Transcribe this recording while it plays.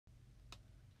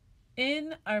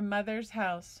In Our Mother's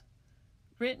House,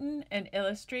 written and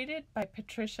illustrated by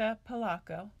Patricia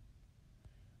Polacco.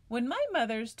 When my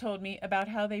mothers told me about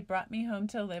how they brought me home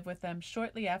to live with them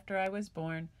shortly after I was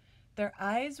born, their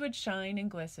eyes would shine and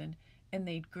glisten, and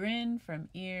they'd grin from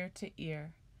ear to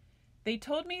ear. They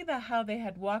told me how they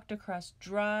had walked across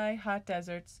dry, hot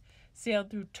deserts, sailed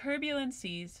through turbulent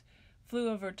seas, flew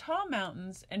over tall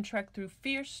mountains, and trekked through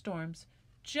fierce storms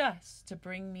just to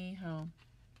bring me home.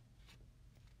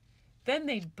 Then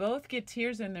they'd both get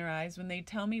tears in their eyes when they'd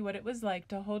tell me what it was like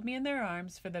to hold me in their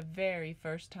arms for the very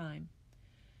first time.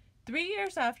 3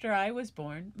 years after I was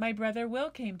born, my brother Will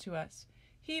came to us.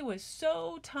 He was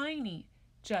so tiny,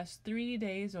 just 3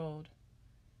 days old.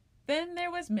 Then there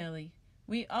was Millie.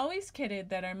 We always kidded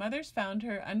that our mothers found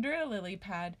her under a lily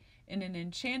pad in an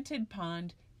enchanted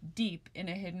pond deep in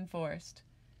a hidden forest.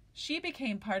 She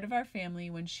became part of our family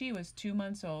when she was 2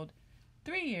 months old,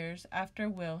 3 years after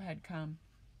Will had come.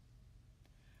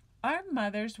 Our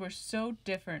mothers were so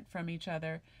different from each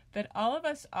other that all of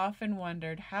us often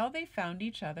wondered how they found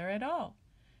each other at all.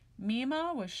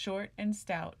 Mima was short and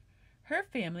stout. Her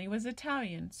family was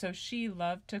Italian, so she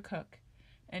loved to cook,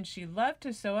 and she loved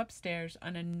to sew upstairs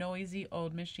on a noisy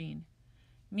old machine.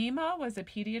 Mima was a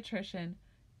pediatrician,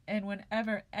 and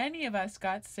whenever any of us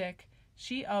got sick,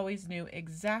 she always knew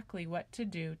exactly what to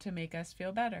do to make us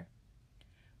feel better.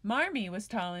 Marmee was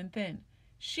tall and thin.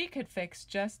 She could fix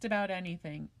just about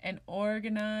anything and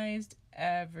organized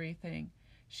everything.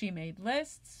 She made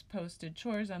lists, posted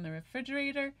chores on the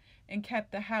refrigerator, and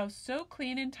kept the house so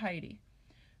clean and tidy.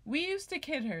 We used to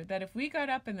kid her that if we got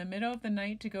up in the middle of the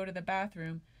night to go to the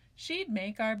bathroom, she'd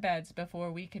make our beds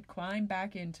before we could climb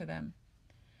back into them.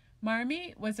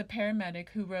 Marmee was a paramedic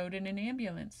who rode in an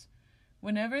ambulance.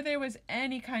 Whenever there was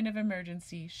any kind of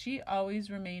emergency, she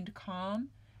always remained calm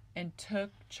and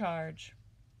took charge.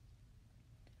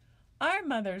 Our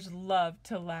mothers loved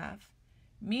to laugh.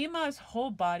 Mima's whole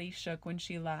body shook when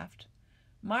she laughed.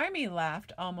 Marmee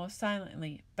laughed almost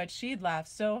silently, but she'd laugh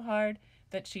so hard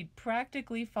that she'd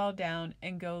practically fall down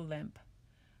and go limp.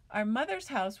 Our mother's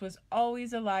house was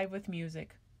always alive with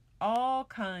music, all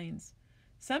kinds.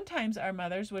 Sometimes our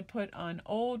mothers would put on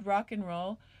old rock and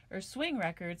roll or swing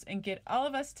records and get all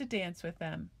of us to dance with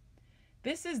them.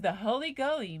 "This is the Hully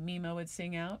Gully," Mima would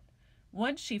sing out.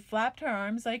 Once she flapped her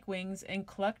arms like wings and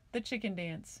clucked the chicken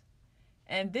dance.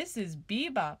 "And this is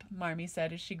bebop," Marmee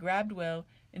said as she grabbed Will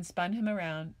and spun him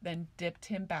around, then dipped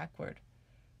him backward.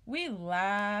 We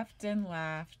laughed and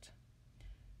laughed.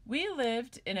 We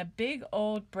lived in a big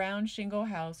old brown shingle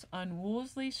house on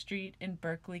Woolsey Street in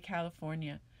Berkeley,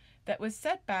 California, that was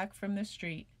set back from the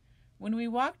street. When we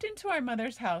walked into our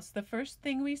mother's house, the first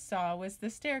thing we saw was the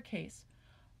staircase.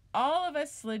 All of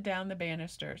us slid down the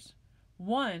banisters.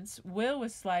 Once, Will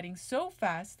was sliding so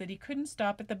fast that he couldn't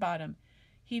stop at the bottom.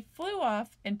 He flew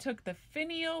off and took the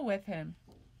finial with him.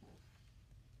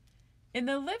 In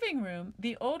the living room,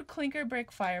 the old clinker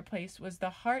brick fireplace was the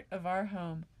heart of our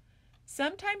home.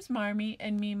 Sometimes Marmee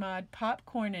and Mima'd pop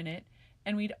corn in it,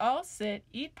 and we'd all sit,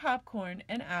 eat popcorn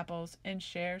and apples, and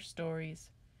share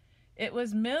stories. It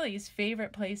was Millie's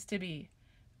favorite place to be.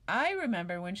 I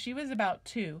remember when she was about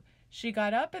 2, she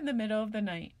got up in the middle of the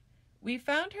night. We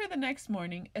found her the next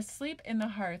morning asleep in the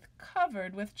hearth,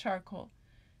 covered with charcoal.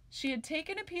 She had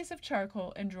taken a piece of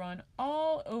charcoal and drawn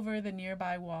all over the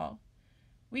nearby wall.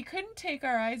 We couldn't take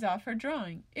our eyes off her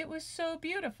drawing. It was so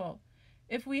beautiful.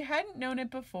 If we hadn't known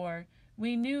it before,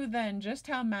 we knew then just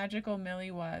how magical Millie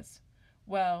was.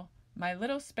 "Well, my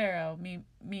little sparrow,"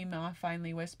 Mima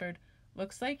finally whispered,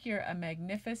 "looks like you're a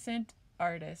magnificent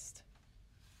artist."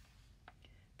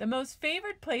 The most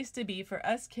favorite place to be for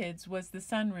us kids was the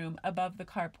sunroom above the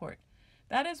carport.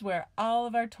 That is where all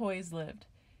of our toys lived.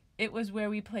 It was where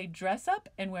we played dress up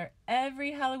and where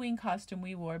every Halloween costume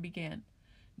we wore began.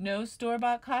 No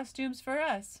store-bought costumes for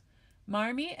us.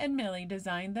 Marmee and Millie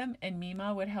designed them and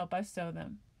Mima would help us sew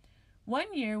them.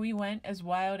 One year we went as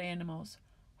wild animals.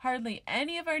 Hardly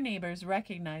any of our neighbors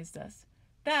recognized us.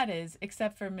 That is,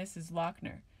 except for Mrs.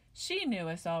 Lochner. She knew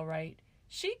us all right.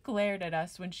 She glared at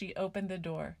us when she opened the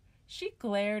door. She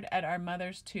glared at our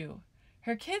mothers too.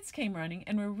 Her kids came running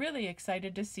and were really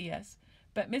excited to see us,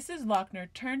 but Mrs. Lochner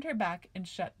turned her back and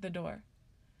shut the door.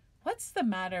 "What's the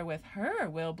matter with her?"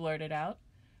 Will blurted out.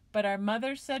 But our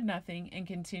mothers said nothing and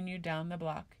continued down the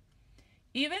block.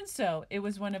 Even so, it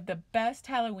was one of the best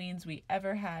Halloweens we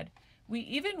ever had. We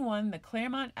even won the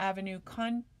Claremont Avenue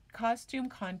costume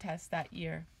contest that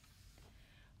year.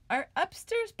 Our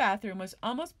upstairs bathroom was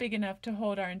almost big enough to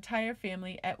hold our entire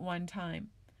family at one time.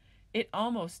 It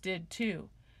almost did, too.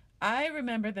 I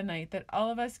remember the night that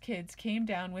all of us kids came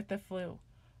down with the flu.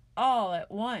 All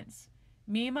at once.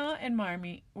 Mima and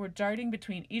Marmee were darting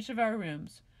between each of our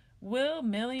rooms. Will,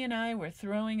 Millie, and I were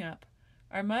throwing up.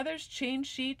 Our mothers changed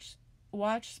sheets,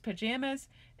 washed pajamas,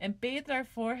 and bathed our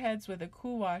foreheads with a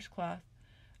cool washcloth.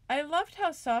 I loved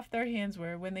how soft their hands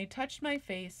were when they touched my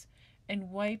face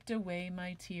and wiped away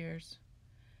my tears.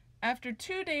 After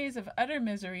 2 days of utter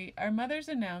misery, our mothers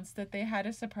announced that they had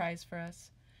a surprise for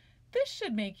us. "This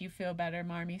should make you feel better,"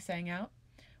 Marmee sang out.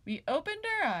 We opened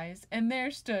our eyes, and there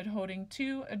they stood holding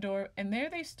two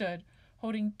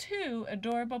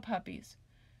adorable puppies.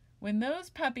 When those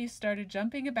puppies started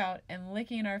jumping about and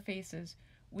licking our faces,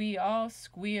 we all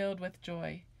squealed with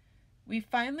joy. We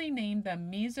finally named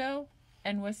them Mizo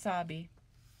and Wasabi.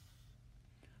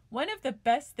 One of the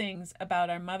best things about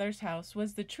our mother's house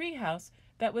was the tree house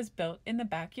that was built in the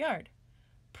backyard.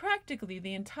 Practically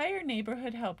the entire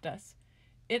neighborhood helped us.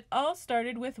 It all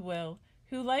started with Will,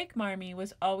 who, like Marmee,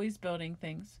 was always building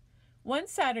things. One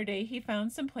Saturday he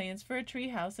found some plans for a tree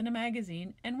house in a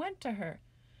magazine and went to her.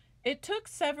 It took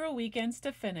several weekends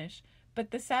to finish,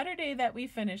 but the Saturday that we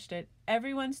finished it,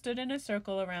 everyone stood in a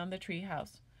circle around the tree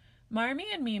house.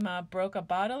 Marmee and Mima broke a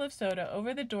bottle of soda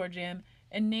over the door jamb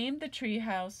and named the tree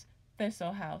house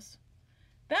Thistle House.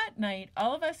 That night,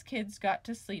 all of us kids got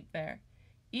to sleep there.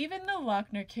 Even the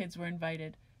Lochner kids were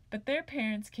invited, but their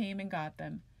parents came and got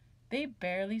them. They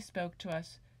barely spoke to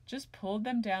us, just pulled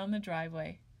them down the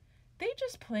driveway. They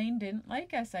just plain didn't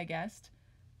like us, I guessed.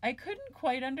 I couldn't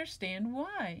quite understand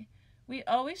why. We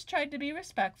always tried to be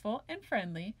respectful and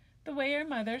friendly, the way our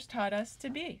mothers taught us to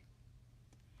be.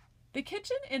 The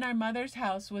kitchen in our mother's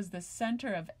house was the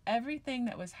center of everything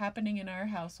that was happening in our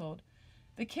household.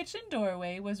 The kitchen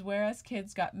doorway was where us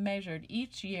kids got measured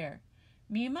each year.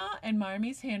 Mima and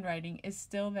Marmee's handwriting is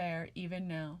still there even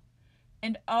now.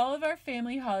 And all of our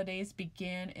family holidays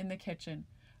began in the kitchen.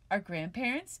 Our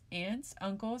grandparents, aunts,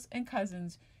 uncles, and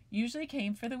cousins usually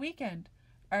came for the weekend.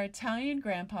 Our Italian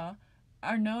grandpa,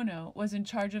 our Nono, was in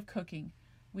charge of cooking.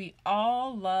 We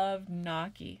all loved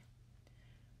gnocchi.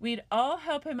 We'd all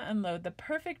help him unload the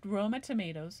perfect Roma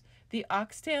tomatoes, the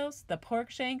oxtails, the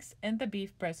pork shanks, and the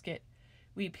beef brisket.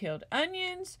 We peeled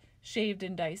onions, shaved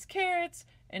and diced carrots,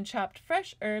 and chopped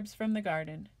fresh herbs from the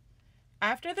garden.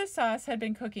 After the sauce had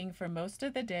been cooking for most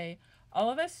of the day, all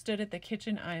of us stood at the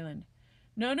kitchen island.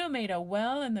 Nono made a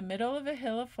well in the middle of a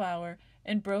hill of flour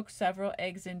and broke several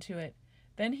eggs into it.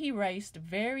 Then he riced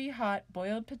very hot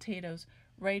boiled potatoes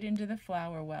right into the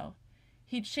flour well.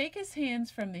 He'd shake his hands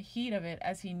from the heat of it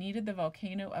as he kneaded the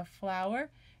volcano of flour,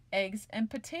 eggs, and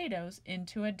potatoes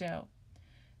into a dough.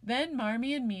 Then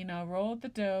Marmee and Mina rolled the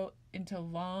dough into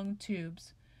long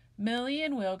tubes. Millie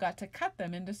and Will got to cut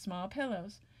them into small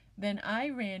pillows. Then I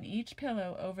ran each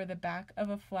pillow over the back of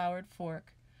a floured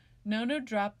fork. Nono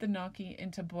dropped the gnocchi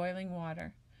into boiling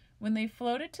water. When they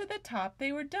floated to the top,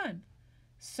 they were done.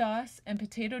 Sauce and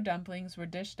potato dumplings were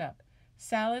dished up.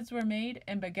 Salads were made,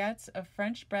 and baguettes of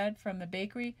French bread from the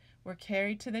bakery were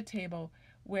carried to the table,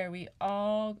 where we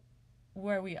all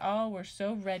were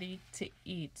so ready to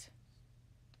eat.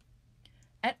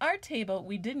 At our table,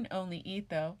 we didn't only eat,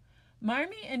 though.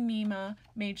 Marmee and Mima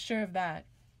made sure of that.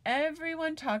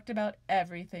 Everyone talked about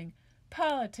everything: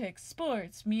 politics,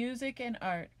 sports, music, and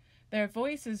art. Their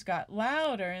voices got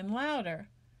louder and louder.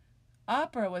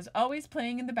 Opera was always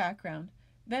playing in the background.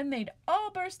 Then they'd all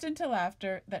burst into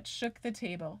laughter that shook the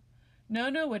table.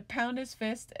 Nono would pound his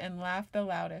fist and laugh the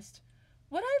loudest.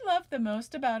 What I loved the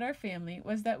most about our family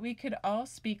was that we could all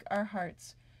speak our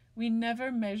hearts. We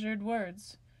never measured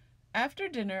words. After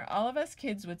dinner, all of us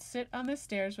kids would sit on the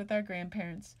stairs with our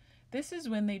grandparents. This is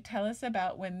when they'd tell us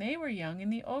about when they were young in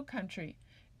the old country.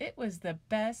 It was the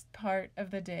best part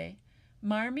of the day.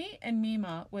 Marmee and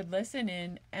Mima would listen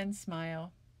in and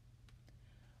smile.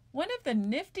 One of the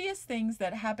niftiest things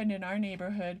that happened in our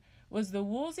neighborhood was the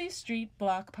Woolsey Street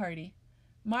Block Party.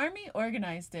 Marmee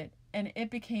organized it, and it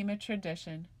became a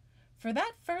tradition. For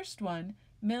that first one,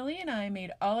 Millie and I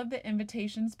made all of the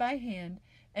invitations by hand,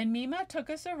 and Mima took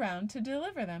us around to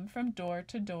deliver them from door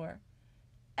to door.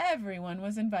 Everyone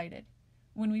was invited.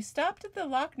 When we stopped at the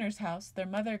Lochner's house, their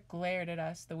mother glared at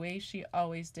us the way she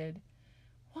always did.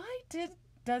 "Why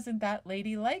doesn't that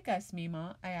lady like us,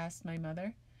 Mima?" I asked my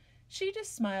mother. She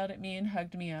just smiled at me and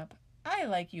hugged me up. "I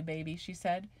like you, baby," she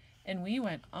said, and we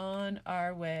went on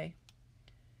our way.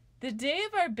 The day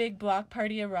of our big block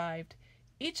party arrived.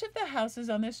 Each of the houses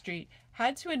on the street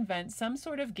had to invent some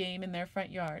sort of game in their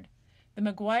front yard. The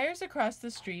McGuires across the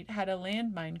street had a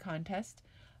landmine contest.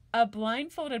 A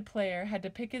blindfolded player had to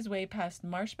pick his way past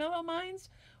marshmallow mines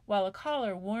while a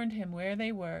caller warned him where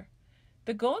they were.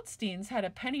 The Goldsteins had a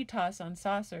penny toss on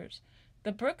saucers.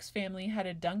 The Brooks family had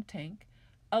a dunk tank.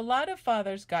 A lot of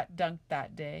fathers got dunked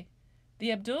that day.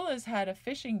 The Abdullahs had a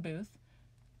fishing booth.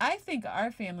 I think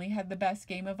our family had the best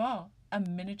game of all, a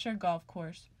miniature golf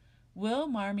course. Will,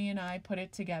 Marmee, and I put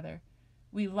it together.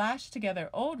 We lashed together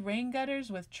old rain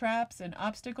gutters with traps and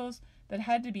obstacles that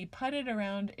had to be putted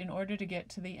around in order to get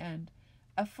to the end.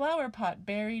 A flower pot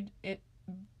buried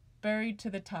to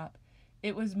the top.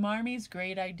 It was Marmee's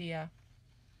great idea.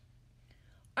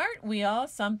 Aren't we all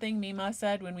something, Mima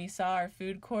said when we saw our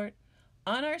food court.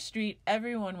 On our street,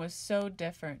 everyone was so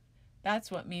different.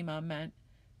 That's what Mima meant.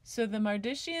 So the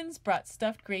Mardishians brought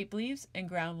stuffed grape leaves and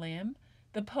ground lamb.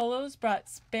 The Polos brought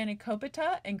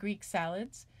spanakopita and Greek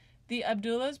salads. The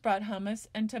Abdullahs brought hummus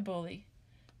and tabbouleh.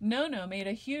 Nono made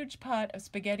a huge pot of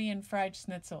spaghetti and fried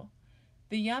schnitzel.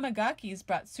 The Yamagakis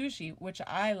brought sushi, which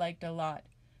I liked a lot.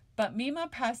 But Mima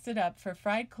passed it up for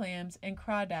fried clams and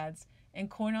crawdads and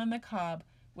corn on the cob,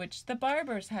 which the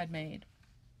Barbers had made.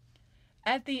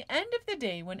 At the end of the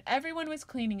day, when everyone was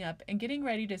cleaning up and getting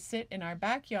ready to sit in our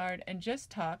backyard and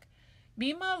just talk,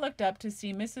 Mima looked up to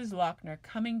see Mrs. Lochner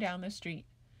coming down the street.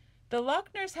 The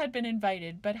Lochners had been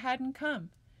invited but hadn't come.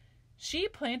 She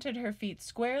planted her feet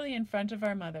squarely in front of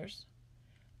our mothers.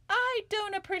 I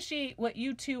don't appreciate what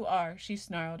you two are, she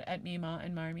snarled at Mima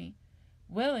and Marmee.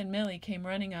 Will and Millie came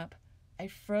running up. I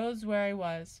froze where I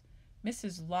was.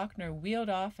 Mrs. Lochner wheeled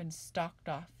off and stalked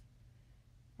off.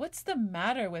 What's the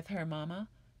matter with her, Mama?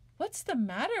 What's the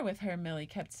matter with her? Millie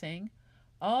kept saying.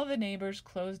 All the neighbors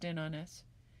closed in on us.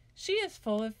 She is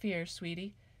full of fear,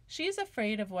 sweetie. She's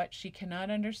afraid of what she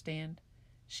cannot understand.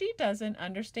 She doesn't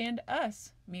understand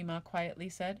us, Mima quietly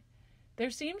said. There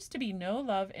seems to be no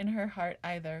love in her heart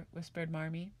either, whispered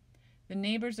Marmee. The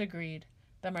neighbors agreed.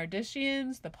 The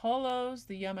Mardishians, the Polos,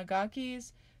 the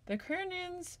Yamagakis, the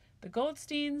Kernins, the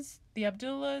Goldsteins, the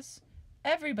Abdullahs,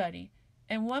 everybody,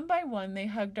 and one by one they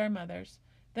hugged our mothers.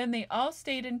 Then they all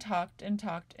stayed and talked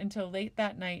until late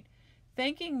that night,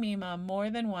 thanking Mima more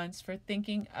than once for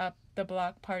thinking up the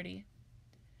block party.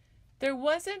 There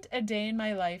wasn't a day in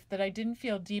my life that I didn't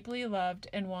feel deeply loved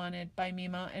and wanted by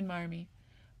Mima and Marmee.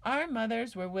 Our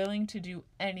mothers were willing to do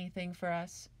anything for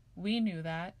us. We knew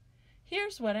that.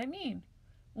 Here's what I mean.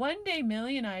 One day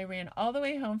Millie and I ran all the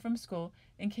way home from school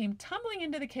and came tumbling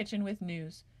into the kitchen with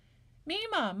news.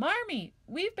 Mima, Marmee,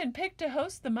 we've been picked to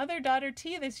host the mother-daughter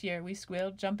tea this year, we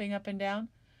squealed, jumping up and down.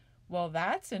 Well,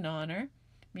 that's an honor,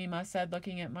 Mima said,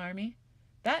 looking at Marmee.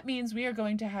 That means we are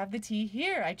going to have the tea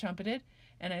here, I trumpeted,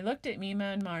 and I looked at Mima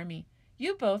and Marmee.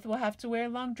 You both will have to wear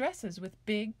long dresses with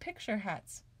big picture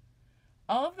hats.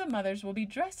 All of the mothers will be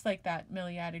dressed like that,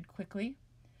 Millie added quickly.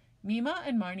 Mima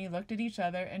and Marmee looked at each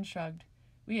other and shrugged.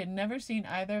 We had never seen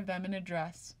either of them in a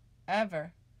dress.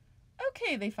 Ever.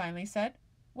 Okay, they finally said.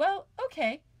 Well,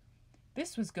 okay.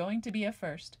 This was going to be a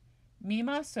first.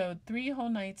 Mima sewed 3 whole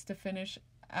nights to finish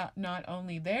out not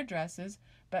only their dresses,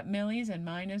 but Millie's and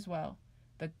mine as well.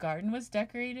 The garden was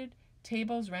decorated,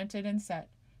 tables rented and set.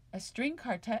 A string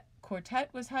quartet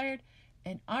was hired,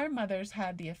 and our mothers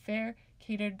had the affair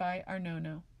catered by our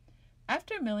Nono.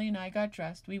 After Millie and I got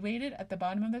dressed, we waited at the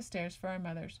bottom of the stairs for our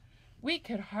mothers. We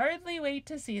could hardly wait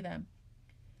to see them.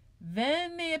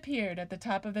 Then they appeared at the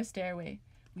top of the stairway.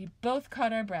 We both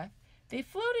caught our breath. They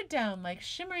floated down like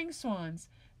shimmering swans.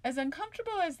 As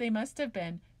uncomfortable as they must have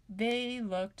been, they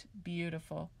looked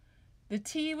beautiful. The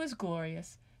tea was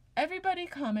glorious. Everybody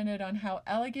commented on how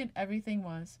elegant everything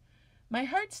was. My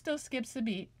heart still skips a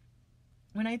beat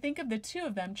when I think of the two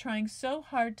of them trying so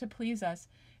hard to please us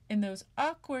in those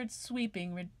awkward,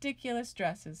 sweeping, ridiculous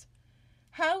dresses.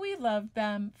 How we loved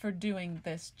them for doing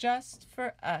this just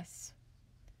for us.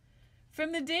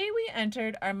 From the day we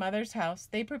entered our mother's house,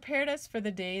 they prepared us for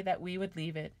the day that we would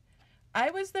leave it.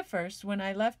 I was the first when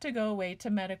I left to go away to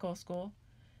medical school.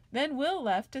 Then Will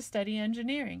left to study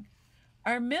engineering.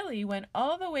 Our Millie went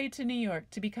all the way to New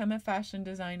York to become a fashion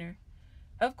designer.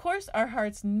 Of course, our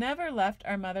hearts never left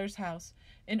our mother's house,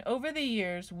 and over the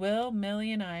years, Will,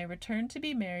 Millie, and I returned to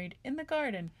be married in the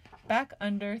garden, back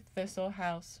under Thistle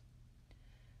House.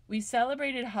 We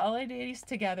celebrated holidays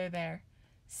together there,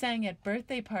 sang at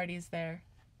birthday parties there,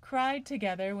 cried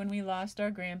together when we lost our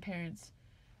grandparents.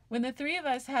 When the 3 of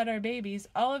us had our babies,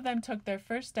 all of them took their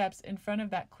first steps in front of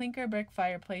that clinker brick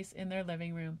fireplace in their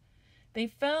living room. They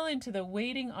fell into the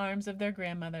waiting arms of their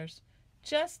grandmothers,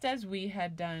 just as we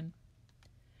had done.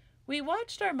 We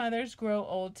watched our mothers grow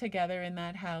old together in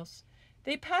that house.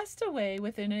 They passed away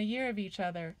within a year of each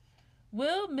other.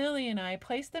 Will, Millie, and I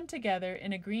placed them together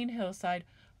in a green hillside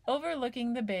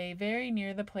overlooking the bay very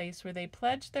near the place where they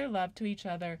pledged their love to each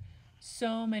other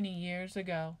so many years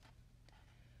ago.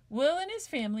 Will and his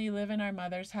family live in our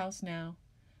mother's house now.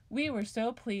 We were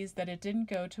so pleased that it didn't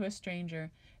go to a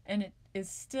stranger, and it is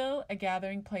still a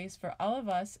gathering place for all of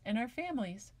us and our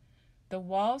families. The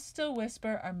walls still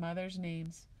whisper our mother's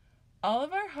names. All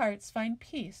of our hearts find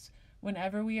peace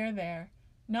whenever we are there,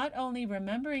 not only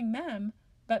remembering them,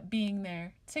 but being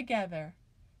there together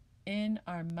in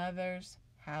our mother's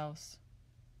house.